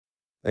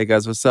Hey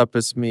guys, what's up?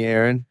 It's me,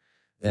 Aaron,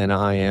 and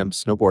I am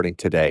snowboarding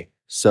today.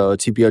 So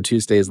TBO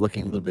Tuesday is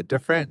looking a little bit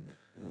different.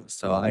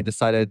 So I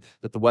decided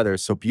that the weather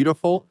is so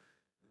beautiful,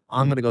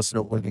 I'm gonna go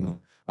snowboarding.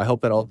 I hope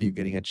that all of you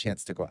getting a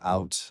chance to go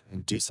out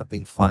and do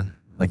something fun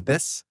like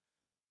this.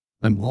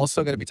 I'm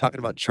also going to be talking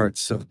about charts.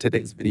 So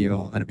today's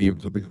video, I'm going to be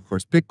looking, of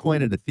course,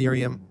 Bitcoin and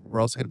Ethereum. We're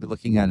also going to be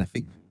looking at, I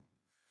think,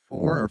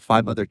 4 or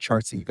 5 other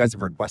charts that you guys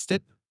have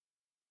requested.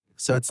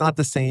 So it's not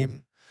the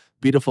same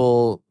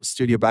beautiful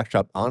studio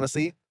backdrop.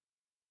 Honestly,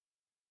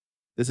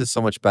 this is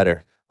so much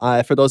better.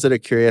 For those that are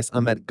curious,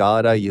 I'm at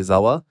Gara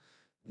Yuzawa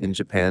in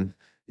Japan.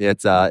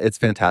 It's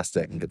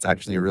fantastic. It's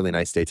actually a really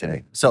nice day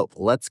today. So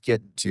let's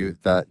get to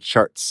the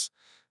charts.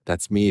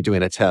 That's me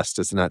doing a test.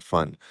 Isn't that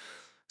fun?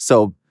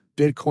 So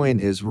Bitcoin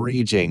is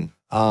raging.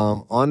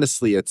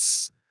 Honestly,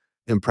 it's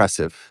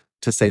impressive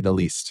to say the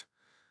least.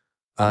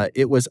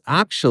 It was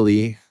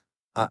actually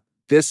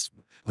this.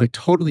 I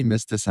totally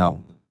missed this out,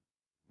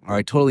 or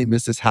I totally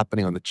missed this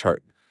happening on the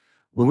chart.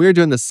 When we were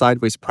doing the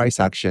sideways price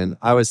action,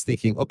 I was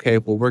thinking, okay,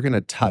 well, we're going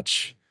to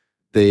touch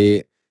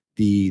the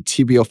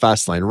TBO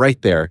fast line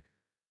right there,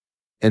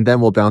 and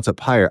then we'll bounce up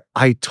higher.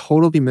 I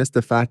totally missed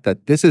the fact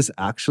that this is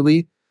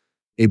actually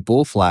a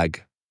bull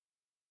flag.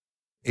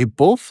 A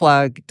bull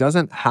flag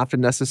doesn't have to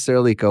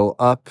necessarily go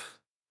up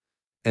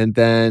and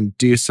then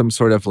do some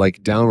sort of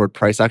like downward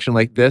price action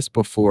like this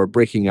before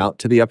breaking out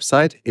to the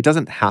upside. It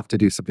doesn't have to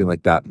do something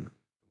like that.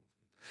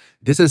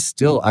 This is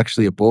still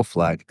actually a bull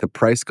flag. The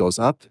price goes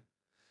up,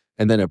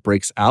 and then it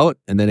breaks out,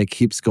 and then it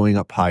keeps going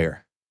up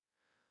higher.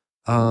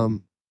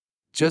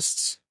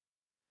 Just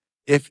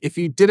if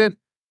you didn't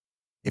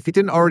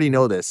already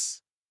know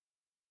this,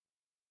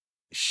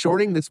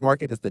 shorting this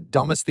market is the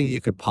dumbest thing you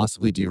could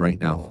possibly do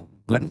right now.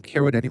 I don't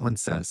care what anyone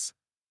says.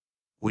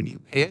 When you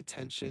pay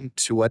attention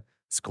to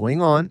what's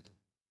going on,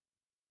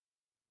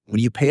 when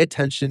you pay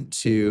attention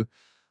to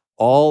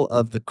all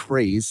of the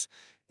craze,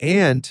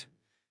 and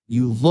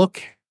you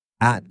look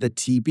at the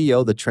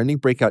TBO, the trending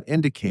breakout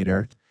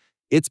indicator,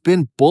 it's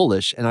been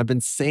bullish, and I've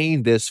been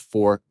saying this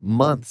for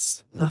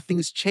months.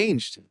 Nothing's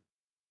changed.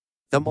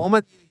 The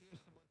moment you hear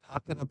someone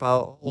talking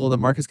about, oh, the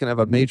market's going to have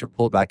a major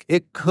pullback,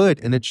 it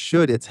could and it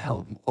should. It's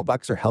healthy.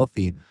 Pullbacks are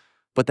healthy,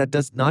 but that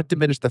does not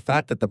diminish the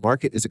fact that the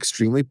market is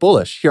extremely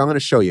bullish. Here, I'm going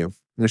to show you. I'm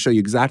going to show you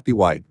exactly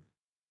why.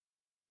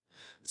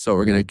 So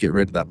we're going to get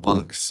rid of that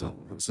box. So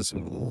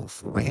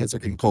my hands are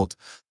getting cold.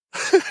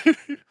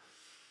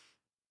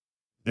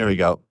 There we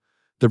go.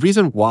 The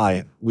reason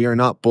why we are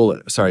not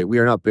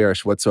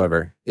bearish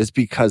whatsoever is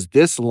because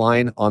this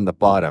line on the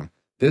bottom,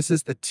 this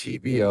is the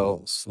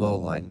TBO slow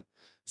line.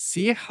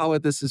 See how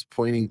this is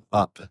pointing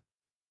up.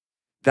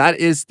 That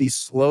is the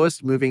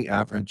slowest moving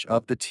average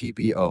of the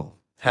TBO,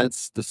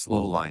 hence the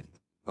slow line,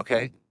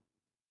 okay?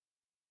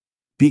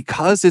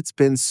 Because it's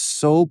been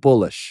so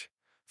bullish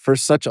for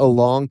such a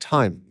long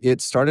time,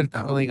 it started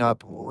curling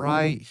up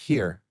right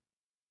here.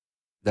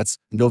 That's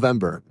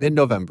November,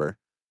 mid-November.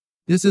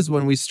 This is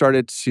when we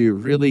started to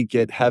really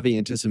get heavy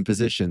into some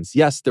positions.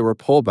 Yes, there were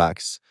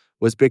pullbacks.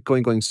 Was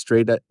Bitcoin going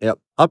straight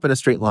up in a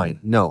straight line?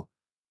 No.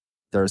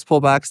 There's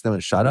pullbacks, then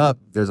it shot up.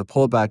 There's a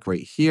pullback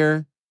right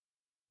here.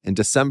 In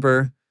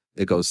December,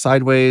 it goes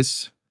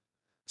sideways,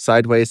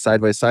 sideways,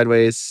 sideways,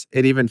 sideways.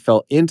 It even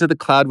fell into the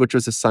cloud, which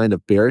was a sign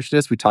of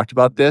bearishness. We talked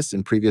about this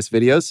in previous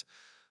videos.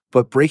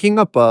 But breaking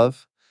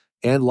above,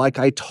 and like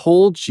I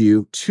told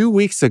you 2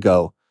 weeks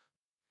ago,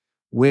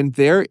 when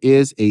there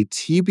is a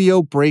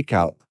TBO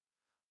breakout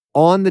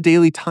on the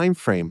daily time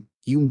frame,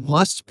 you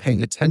must pay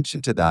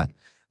attention to that.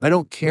 I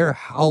don't care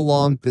how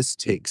long this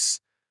takes.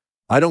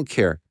 I don't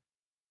care.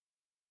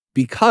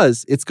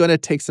 Because it's going to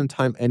take some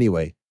time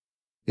anyway.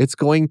 It's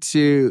going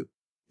to,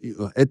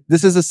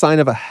 this is a sign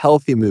of a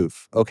healthy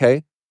move,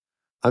 okay?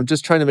 I'm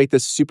just trying to make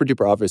this super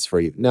duper obvious for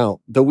you. Now,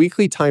 the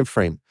weekly time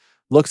frame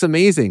looks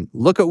amazing.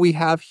 Look what we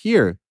have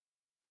here.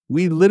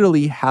 We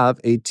literally have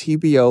a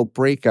TBO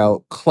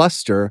breakout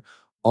cluster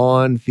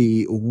on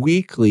the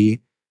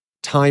weekly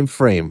time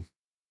frame.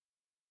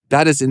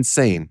 That is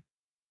insane.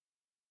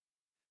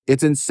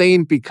 It's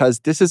insane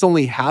because this has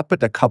only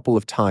happened a couple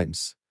of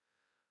times.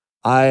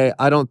 I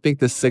don't think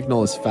the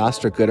signal is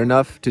fast or good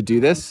enough to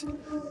do this.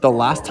 The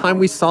last time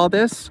we saw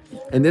this,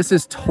 and this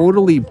is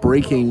totally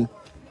breaking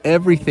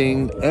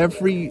everything,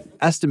 every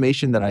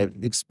estimation that I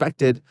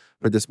expected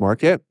for this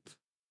market.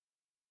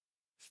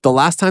 The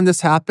last time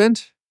this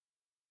happened,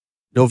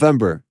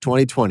 November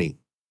 2020.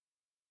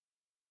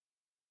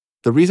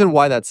 The reason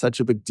why that's such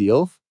a big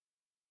deal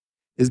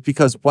is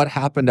because what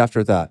happened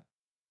after that?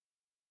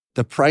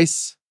 The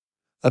price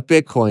of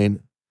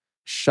Bitcoin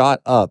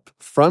shot up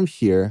from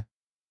here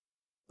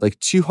like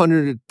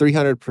 200,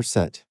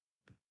 300%.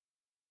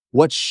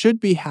 What should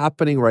be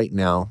happening right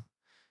now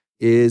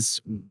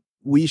is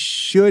we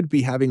should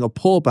be having a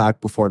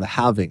pullback before the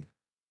halving.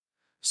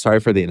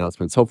 Sorry for the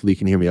announcements. Hopefully you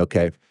can hear me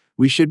okay.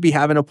 We should be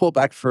having a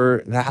pullback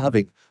for the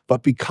halving.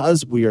 But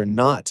because we are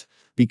not,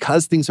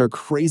 because things are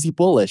crazy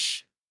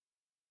bullish,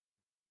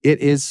 it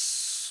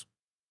is,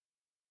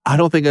 I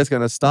don't think it's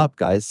going to stop,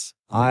 guys.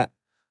 I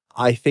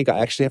think I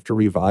actually have to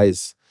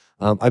revise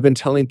I've been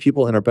telling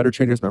people in our Better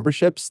Traders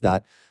memberships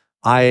that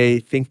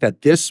I think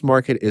that this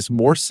market is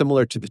more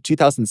similar to the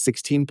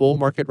 2016 bull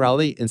market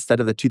rally instead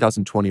of the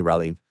 2020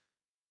 rally,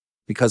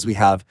 because we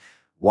have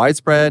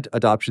widespread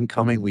adoption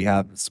coming. We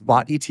have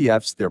spot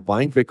ETFs. They're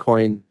buying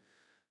Bitcoin,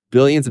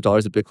 billions of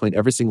dollars of Bitcoin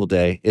every single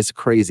day. It's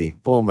crazy.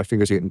 Boom, my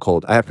fingers are getting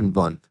cold. I have to move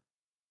on.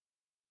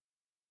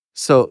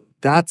 So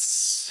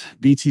that's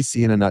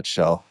BTC in a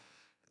nutshell.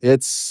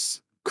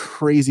 It's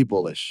crazy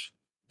bullish.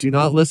 Do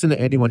not listen to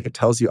anyone who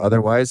tells you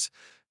otherwise.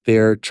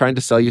 They're trying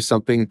to sell you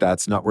something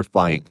that's not worth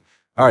buying.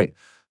 All right.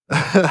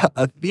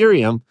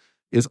 Ethereum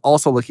is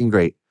also looking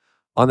great.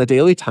 On the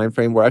daily time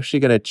frame, we're actually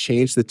going to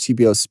change the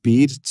TBO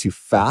speed to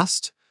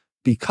fast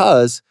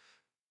because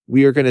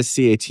we are going to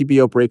see a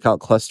TBO breakout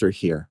cluster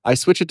here. I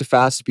switch it to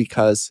fast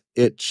because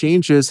it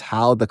changes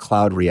how the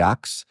cloud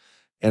reacts.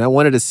 And I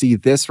wanted to see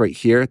this right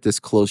here, this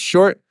close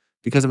short,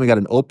 because then we got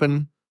an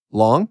open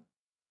long.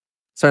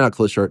 Sorry, not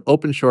close short,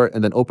 open short,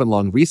 and then open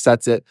long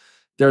resets it.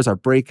 There's our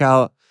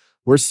breakout.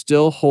 We're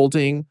still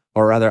holding,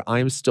 or rather,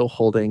 I'm still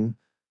holding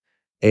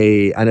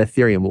an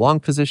Ethereum long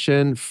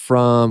position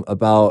from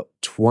about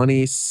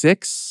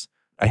 26,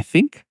 I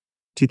think,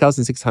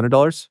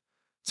 $2,600.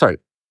 Sorry.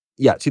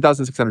 Yeah,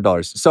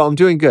 $2,600. So I'm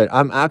doing good.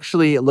 I'm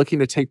actually looking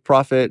to take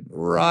profit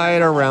right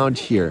around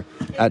here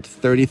at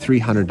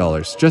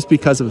 $3,300 just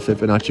because of a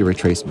Fibonacci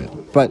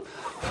retracement. But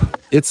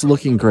it's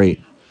looking great.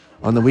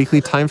 On the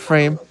weekly time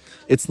frame,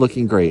 it's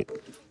looking great.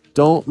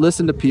 Don't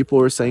listen to people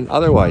who are saying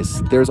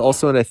otherwise. There's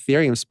also an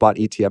Ethereum spot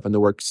ETF in the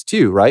works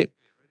too, right?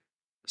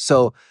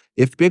 So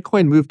if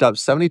Bitcoin moved up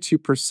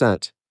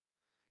 72%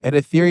 and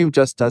Ethereum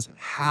just does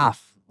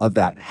half of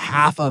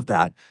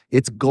that,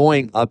 it's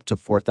going up to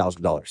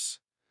 $4,000.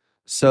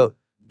 So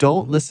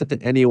don't listen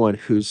to anyone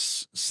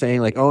who's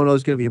saying like, oh no,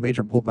 there's going to be a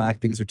major pullback.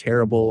 Things are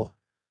terrible.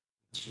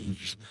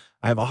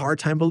 I have a hard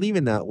time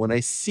believing that when I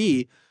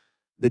see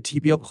the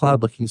TBO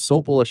cloud looking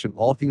so bullish and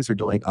all things are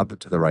going up and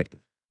to the right.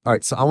 All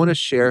right, so I want to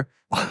share.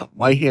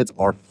 My hands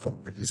are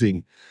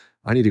freezing.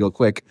 I need to go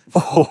quick.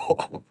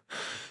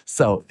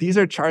 So these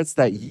are charts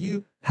that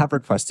you have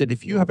requested.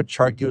 If you have a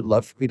chart you would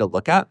love for me to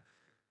look at,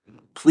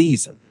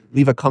 please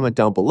leave a comment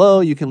down below.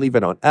 You can leave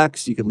it on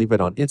X. You can leave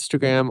it on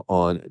Instagram,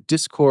 on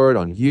Discord,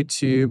 on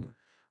YouTube,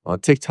 on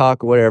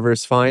TikTok, whatever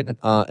is fine.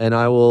 And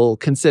I will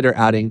consider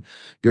adding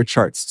your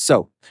charts.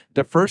 So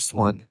the first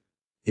one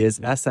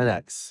is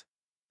SNX.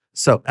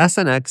 So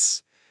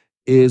SNX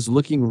is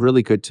looking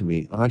really good to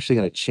me. I'm actually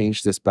going to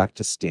change this back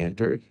to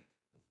standard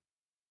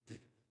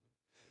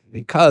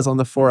because on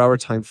the 4-hour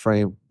time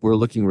frame, we're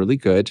looking really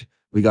good.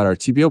 We got our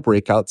TBO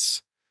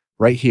breakouts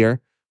right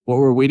here. What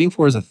we're waiting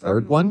for is a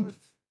third one.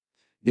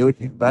 It would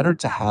be better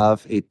to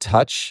have a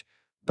touch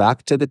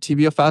back to the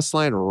TBO fast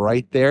line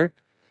right there,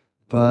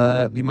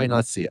 but we might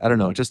not see it. I don't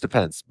know. It just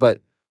depends.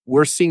 But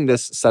we're seeing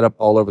this set up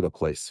all over the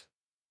place.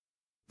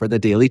 For the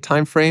daily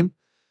time frame,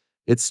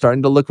 it's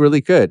starting to look really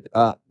good.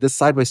 This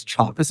sideways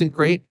chop isn't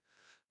great,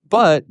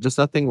 but there's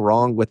nothing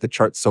wrong with the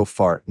chart so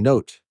far.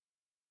 Note,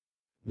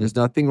 there's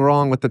nothing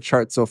wrong with the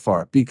chart so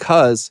far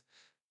because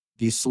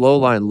the slow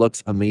line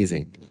looks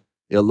amazing.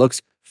 It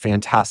looks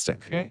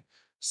fantastic. Okay.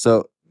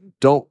 So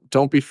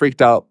don't be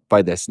freaked out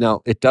by this.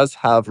 Now, it does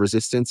have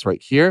resistance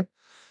right here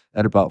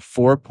at about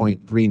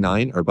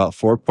 4.39 or about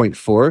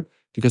 4.4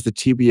 because the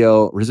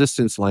TBO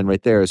resistance line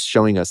right there is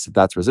showing us that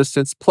that's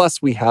resistance.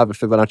 Plus, we have a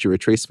Fibonacci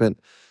retracement,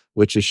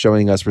 which is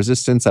showing us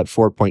resistance at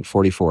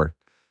 4.44.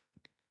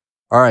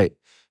 All right.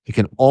 You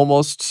can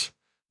almost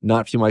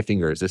not feel my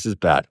fingers. This is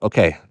bad.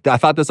 Okay. I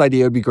thought this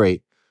idea would be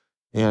great.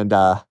 And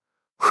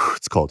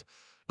it's cold.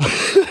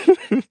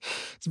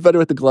 It's better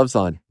with the gloves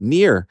on.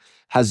 NEAR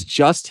has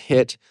just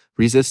hit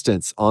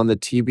resistance on the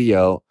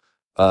TBO,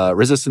 the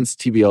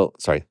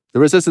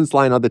resistance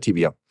line on the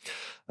TBO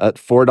at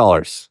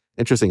 $4.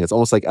 Interesting. It's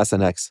almost like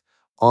SNX.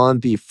 On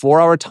the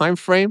 4-hour time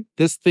frame,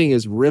 this thing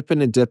is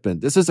ripping and dipping.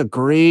 This is a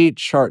great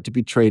chart to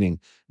be trading.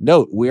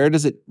 Note, where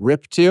does it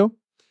rip to?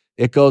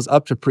 It goes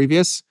up to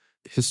previous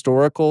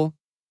historical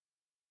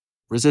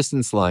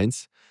resistance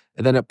lines,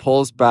 and then it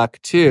pulls back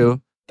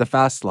to the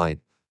fast line.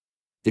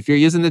 If you're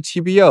using the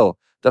TBO,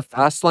 the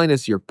fast line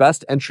is your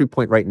best entry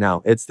point right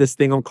now. It's this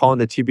thing I'm calling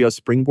the TBO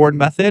springboard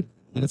method,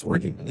 and it's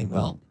working really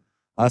well,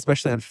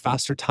 especially on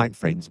faster time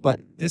frames.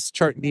 But this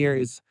chart NEAR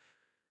is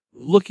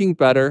looking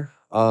better.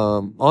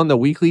 On the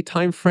weekly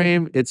time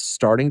frame, it's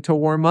starting to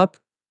warm up.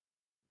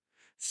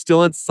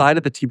 Still inside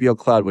of the TBO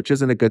cloud, which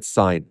isn't a good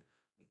sign.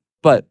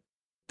 But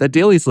the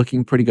daily is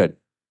looking pretty good.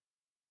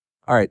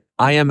 All right,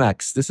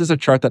 IMX. This is a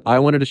chart that I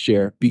wanted to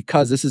share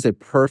because this is a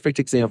perfect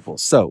example.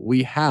 So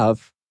we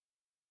have,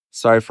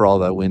 sorry for all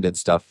the wind and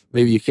stuff.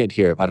 Maybe you can't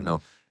hear it. I don't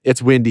know.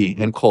 It's windy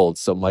and cold,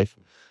 so my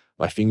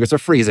fingers are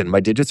freezing. My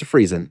digits are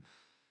freezing.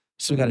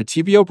 So we got a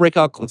TBO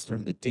breakout cluster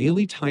in the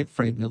daily time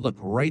frame. And look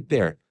right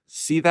there.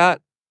 See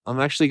that? I'm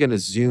actually going to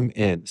zoom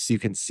in so you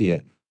can see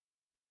it.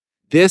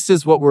 This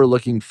is what we're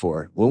looking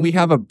for. When we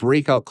have a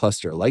breakout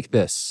cluster like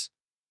this,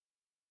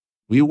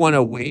 we want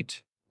to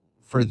wait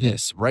for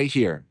this right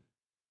here.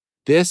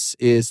 This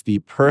is the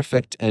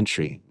perfect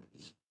entry.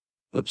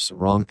 Oops,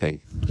 wrong thing.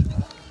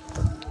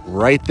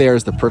 right there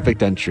is the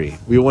perfect entry.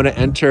 We want to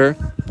enter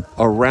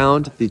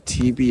around the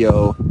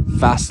TBO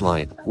fast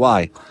line.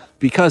 Why?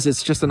 Because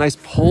it's just a nice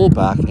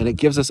pullback and it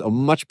gives us a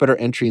much better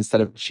entry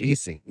instead of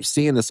chasing. You're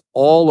seeing this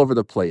all over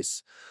the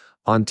place.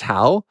 On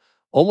Tau,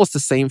 almost the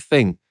same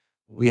thing.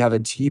 We have a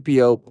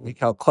TBO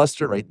breakout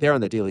cluster right there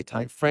on the daily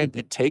time frame.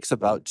 It takes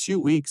about 2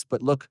 weeks,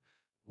 but look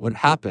what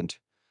happened.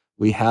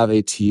 We have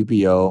a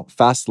TBO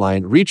fast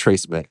line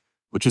retracement,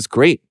 which is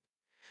great.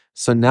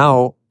 So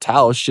now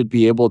Tau should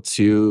be able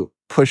to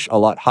push a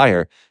lot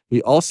higher.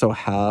 We also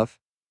have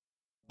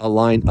a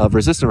line of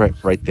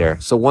resistance right there.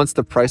 So once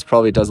the price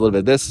probably does a little bit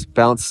of this,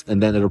 bounce,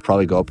 and then it'll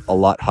probably go up a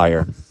lot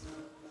higher.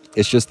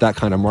 It's just that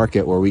kind of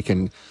market where we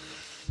can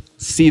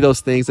see those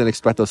things and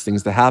expect those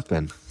things to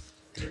happen.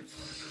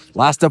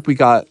 Last up, we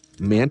got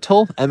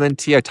Mantle,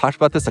 MNT. I talked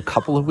about this a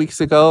couple of weeks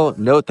ago.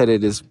 Note that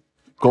it is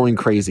going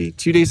crazy.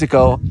 2 days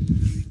ago,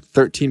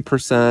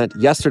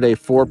 13%. Yesterday,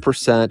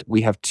 4%.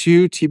 We have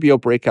 2 TBO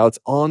breakouts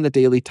on the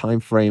daily time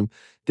frame.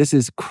 This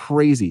is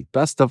crazy.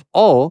 Best of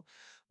all,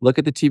 look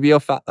at the the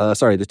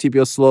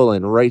TBO slow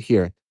line right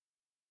here.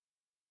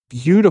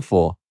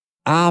 Beautiful.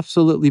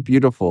 Absolutely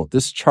beautiful.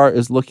 This chart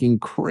is looking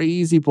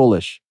crazy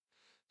bullish.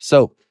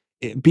 So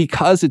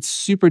because it's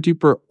super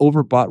duper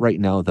overbought right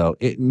now, though,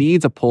 it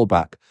needs a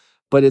pullback.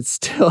 But it's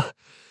still,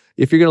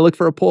 if you're going to look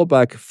for a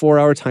pullback,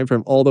 4-hour time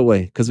frame all the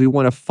way, because we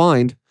want to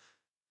find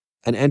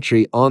an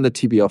entry on the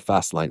TBO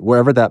fast line,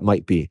 wherever that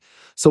might be.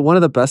 So one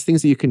of the best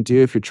things that you can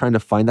do if you're trying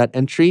to find that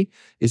entry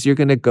is you're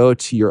going to go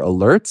to your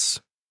alerts.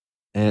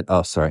 And,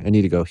 oh, sorry, I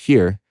need to go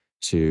here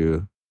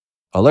to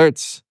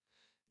alerts.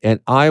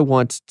 And I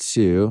want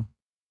to,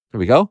 here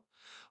we go.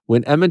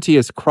 When M&T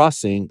is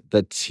crossing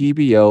the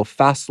TBO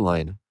fast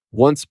line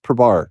once per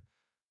bar,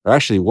 or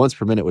actually once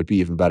per minute would be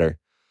even better.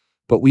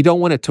 But we don't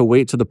want it to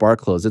wait till the bar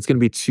close. It's going to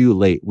be too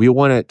late. We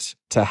want it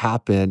to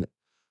happen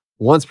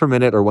once per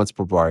minute or once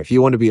per bar. If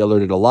you want to be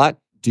alerted a lot,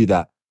 do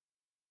that.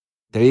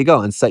 There you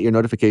go. And set your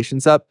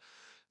notifications up.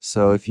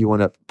 So if you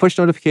want to push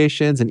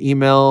notifications and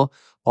email,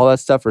 all that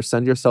stuff, or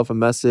send yourself a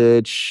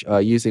message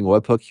using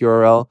webhook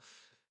URL,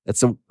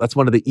 that's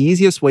one of the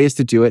easiest ways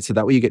to do it. So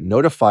that way you get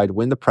notified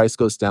when the price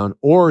goes down,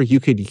 or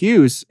you could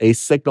use a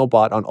signal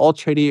bot on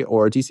AllTrading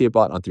or a DCA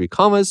bot on 3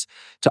 commas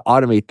to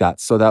automate that,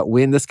 so that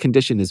when this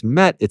condition is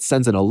met, it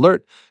sends an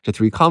alert to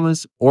 3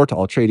 commas or to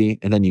AllTrading,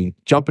 and then you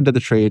jump into the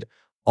trade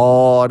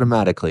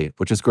automatically,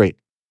 which is great.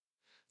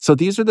 So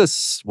these are the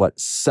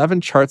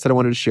 7 charts that I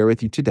wanted to share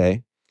with you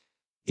today.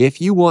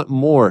 If you want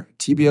more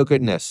TBO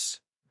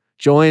goodness,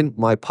 join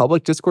my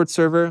public Discord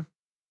server.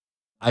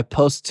 I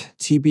post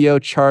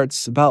TBO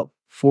charts about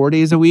 4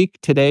 days a week.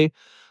 Today,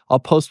 I'll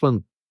post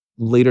one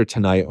later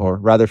tonight, or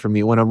rather for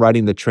me, when I'm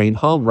riding the train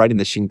home, riding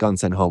the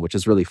Shinkansen home, which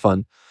is really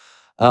fun.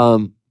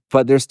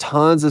 But there's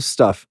tons of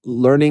stuff.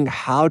 Learning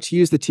how to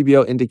use the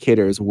TBO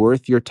indicator is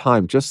worth your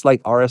time, just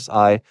like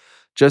RSI,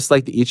 just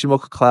like the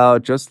Ichimoku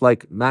cloud, just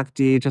like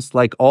MACD, just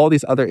like all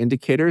these other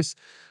indicators.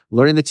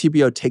 Learning the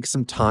TBO takes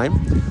some time.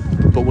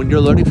 But when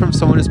you're learning from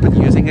someone who's been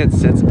using it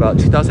since about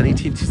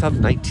 2018,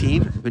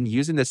 2019, been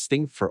using this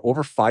thing for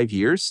over 5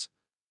 years,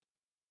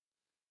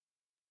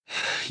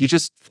 you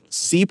just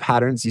see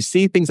patterns. You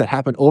see things that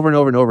happen over and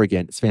over and over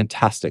again. It's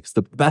fantastic. It's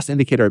the best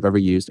indicator I've ever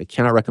used. I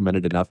cannot recommend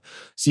it enough.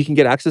 So you can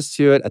get access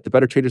to it at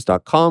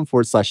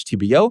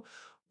thebettertraders.com/TBO,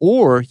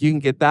 or you can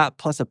get that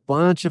plus a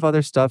bunch of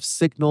other stuff,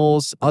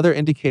 signals, other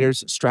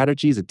indicators,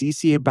 strategies, a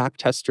DCA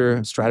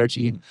backtester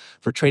strategy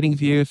for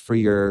TradingView, for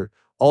your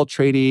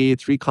AllTrading,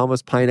 3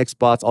 commas, Pinex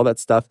bots, all that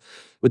stuff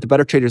with the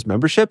Better Traders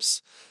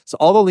memberships. So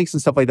all the links and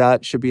stuff like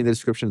that should be in the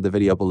description of the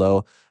video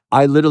below.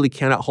 I literally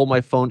cannot hold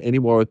my phone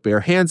anymore with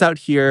bare hands out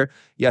here.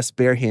 Yes,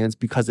 bare hands,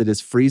 because it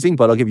is freezing,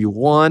 but I'll give you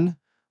one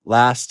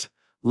last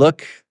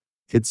look.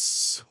 It's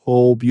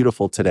so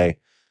beautiful today.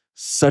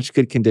 Such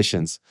good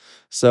conditions.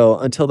 So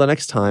until the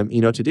next time, you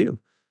know what to do.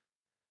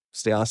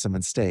 Stay awesome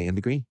and stay in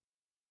the green.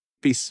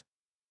 Peace.